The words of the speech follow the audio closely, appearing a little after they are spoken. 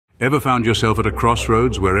Ever found yourself at a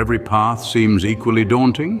crossroads where every path seems equally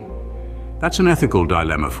daunting? That's an ethical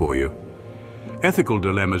dilemma for you. Ethical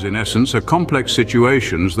dilemmas, in essence, are complex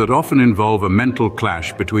situations that often involve a mental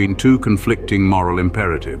clash between two conflicting moral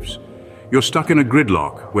imperatives. You're stuck in a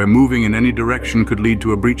gridlock where moving in any direction could lead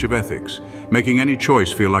to a breach of ethics, making any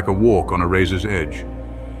choice feel like a walk on a razor's edge.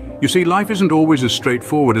 You see, life isn't always as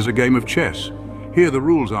straightforward as a game of chess. Here, the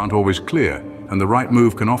rules aren't always clear, and the right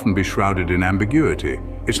move can often be shrouded in ambiguity.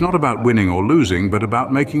 It's not about winning or losing, but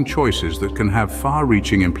about making choices that can have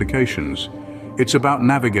far-reaching implications. It's about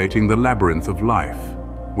navigating the labyrinth of life,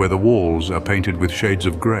 where the walls are painted with shades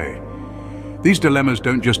of grey. These dilemmas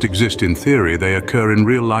don't just exist in theory, they occur in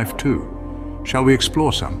real life too. Shall we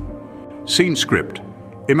explore some? Scene script.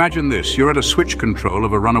 Imagine this, you're at a switch control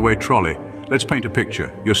of a runaway trolley. Let's paint a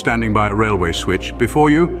picture. You're standing by a railway switch.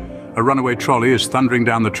 Before you, a runaway trolley is thundering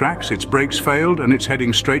down the tracks, its brakes failed, and it's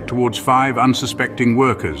heading straight towards 5 unsuspecting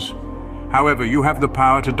workers. However, you have the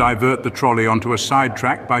power to divert the trolley onto a side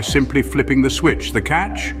track by simply flipping the switch. The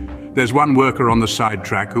catch? There's one worker on the side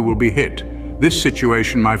track who will be hit. This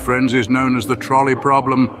situation, my friends, is known as the trolley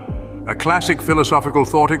problem, a classic philosophical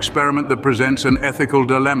thought experiment that presents an ethical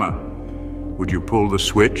dilemma. Would you pull the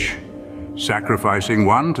switch, sacrificing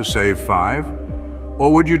one to save 5?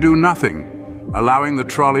 Or would you do nothing, allowing the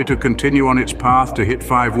trolley to continue on its path to hit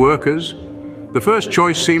 5 workers? The first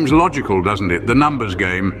choice seems logical, doesn't it? The numbers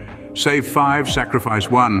game. Save 5, sacrifice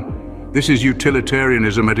 1. This is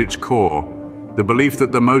utilitarianism at its core. The belief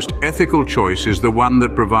that the most ethical choice is the one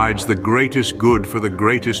that provides the greatest good for the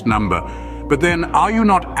greatest number. But then, are you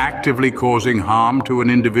not actively causing harm to an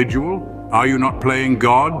individual? Are you not playing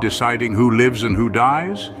God, deciding who lives and who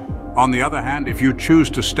dies? On the other hand, if you choose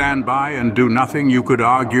to stand by and do nothing, you could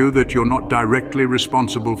argue that you're not directly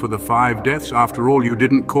responsible for the 5 deaths. After all, you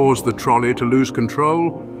didn't cause the trolley to lose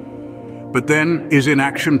control. But then, is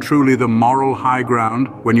inaction truly the moral high ground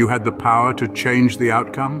when you had the power to change the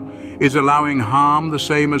outcome? Is allowing harm the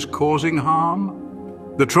same as causing harm?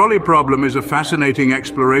 The trolley problem is a fascinating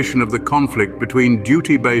exploration of the conflict between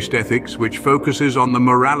duty-based ethics, which focuses on the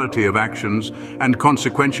morality of actions, and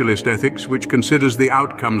consequentialist ethics, which considers the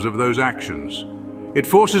outcomes of those actions. It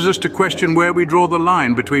forces us to question where we draw the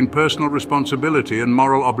line between personal responsibility and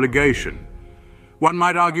moral obligation. One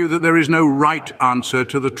might argue that there is no right answer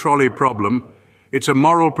to the trolley problem. It's a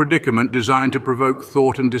moral predicament designed to provoke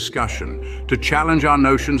thought and discussion, to challenge our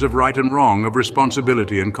notions of right and wrong, of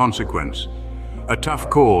responsibility and consequence. A tough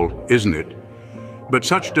call, isn't it? But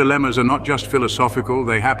such dilemmas are not just philosophical,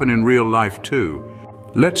 they happen in real life too.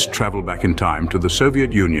 Let's travel back in time to the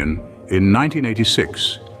Soviet Union in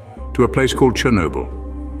 1986, to a place called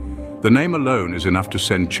Chernobyl. The name alone is enough to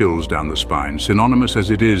send chills down the spine, synonymous as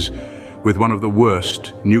it is with one of the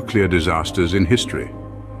worst nuclear disasters in history.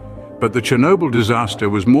 But the Chernobyl disaster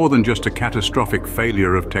was more than just a catastrophic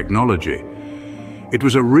failure of technology. It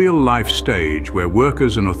was a real-life stage where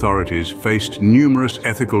workers and authorities faced numerous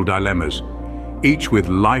ethical dilemmas, each with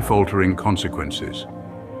life-altering consequences.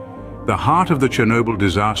 The heart of the Chernobyl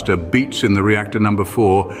disaster beats in the reactor number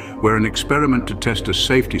 4, where an experiment to test a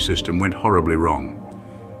safety system went horribly wrong.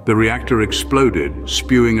 The reactor exploded,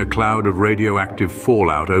 spewing a cloud of radioactive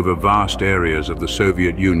fallout over vast areas of the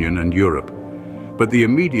Soviet Union and Europe. But the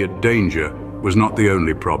immediate danger was not the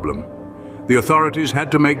only problem. The authorities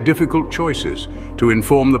had to make difficult choices, to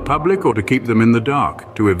inform the public or to keep them in the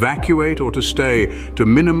dark, to evacuate or to stay, to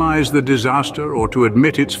minimize the disaster or to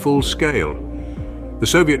admit its full scale. The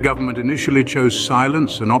Soviet government initially chose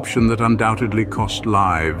silence, an option that undoubtedly cost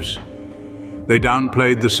lives. They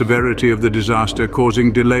downplayed the severity of the disaster,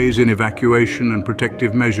 causing delays in evacuation and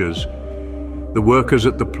protective measures. The workers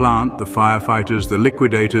at the plant, the firefighters, the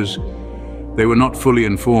liquidators, they were not fully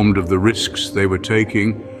informed of the risks they were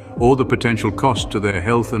taking or the potential cost to their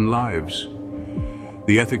health and lives.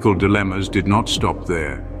 The ethical dilemmas did not stop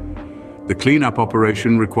there. The cleanup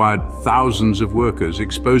operation required thousands of workers,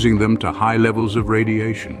 exposing them to high levels of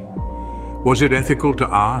radiation. Was it ethical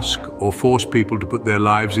to ask or force people to put their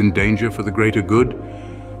lives in danger for the greater good?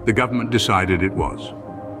 The government decided it was.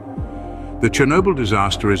 The Chernobyl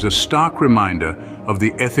disaster is a stark reminder of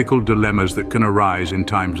the ethical dilemmas that can arise in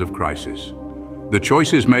times of crisis. The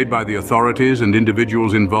choices made by the authorities and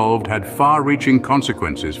individuals involved had far-reaching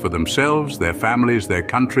consequences for themselves, their families, their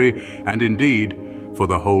country, and indeed, for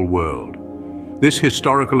the whole world. This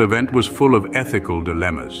historical event was full of ethical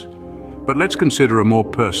dilemmas. But let's consider a more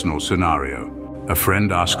personal scenario. A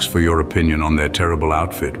friend asks for your opinion on their terrible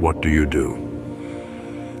outfit. What do you do?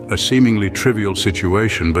 A seemingly trivial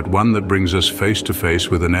situation, but one that brings us face to face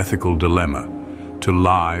with an ethical dilemma. To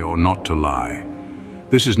lie or not to lie.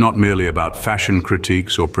 This is not merely about fashion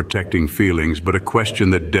critiques or protecting feelings, but a question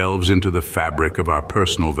that delves into the fabric of our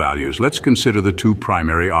personal values. Let's consider the two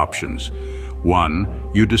primary options.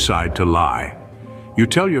 1, you decide to lie. You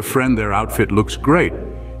tell your friend their outfit looks great.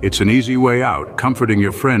 It's an easy way out, comforting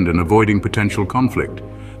your friend and avoiding potential conflict.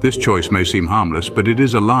 This choice may seem harmless, but it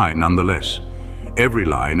is a lie nonetheless. Every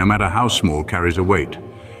lie, no matter how small, carries a weight.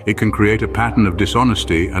 It can create a pattern of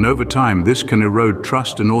dishonesty, and over time, this can erode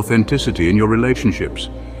trust and authenticity in your relationships.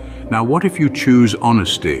 Now, what if you choose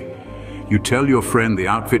honesty? You tell your friend the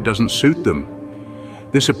outfit doesn't suit them.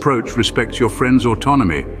 This approach respects your friend's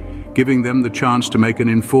autonomy, giving them the chance to make an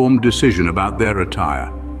informed decision about their attire.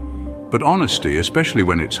 But honesty, especially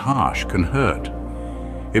when it's harsh, can hurt.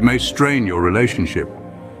 It may strain your relationship,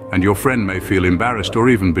 and your friend may feel embarrassed or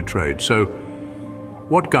even betrayed. So,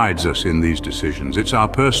 what guides us in these decisions? It's our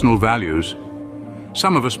personal values.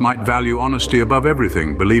 Some of us might value honesty above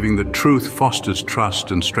everything, believing that truth fosters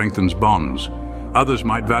trust and strengthens bonds. Others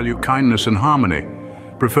might value kindness and harmony,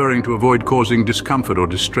 preferring to avoid causing discomfort or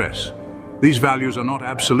distress. These values are not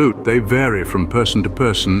absolute. They vary from person to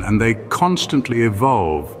person, and they constantly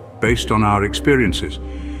evolve based on our experiences.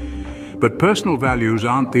 But personal values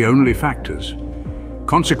aren't the only factors.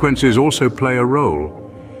 Consequences also play a role.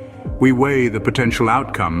 We weigh the potential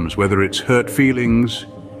outcomes, whether it's hurt feelings,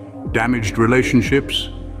 damaged relationships,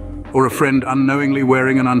 or a friend unknowingly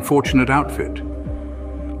wearing an unfortunate outfit.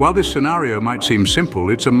 While this scenario might seem simple,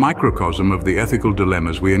 it's a microcosm of the ethical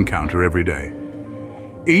dilemmas we encounter every day.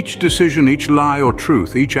 Each decision, each lie or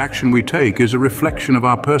truth, each action we take is a reflection of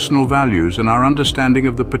our personal values and our understanding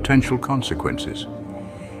of the potential consequences.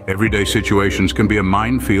 Everyday situations can be a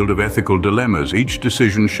minefield of ethical dilemmas, each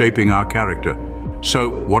decision shaping our character. So,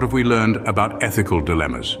 what have we learned about ethical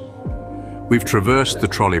dilemmas? We've traversed the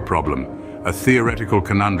trolley problem, a theoretical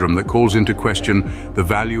conundrum that calls into question the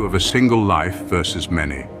value of a single life versus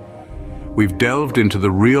many. We've delved into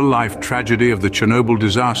the real-life tragedy of the Chernobyl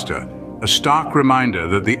disaster, a stark reminder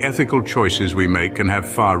that the ethical choices we make can have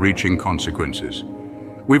far-reaching consequences.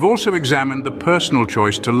 We've also examined the personal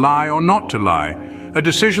choice to lie or not to lie, a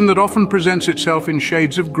decision that often presents itself in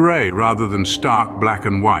shades of grey rather than stark black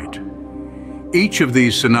and white. Each of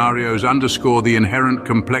these scenarios underscore the inherent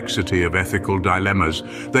complexity of ethical dilemmas.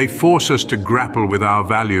 They force us to grapple with our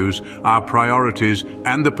values, our priorities,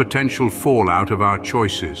 and the potential fallout of our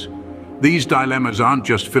choices. These dilemmas aren't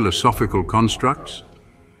just philosophical constructs.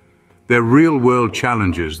 They're real-world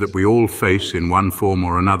challenges that we all face in one form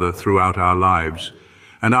or another throughout our lives.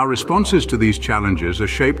 And our responses to these challenges are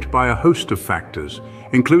shaped by a host of factors,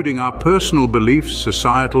 including our personal beliefs,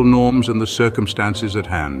 societal norms, and the circumstances at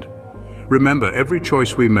hand. Remember, every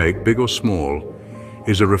choice we make, big or small,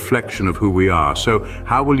 is a reflection of who we are. So,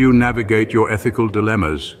 how will you navigate your ethical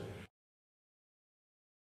dilemmas?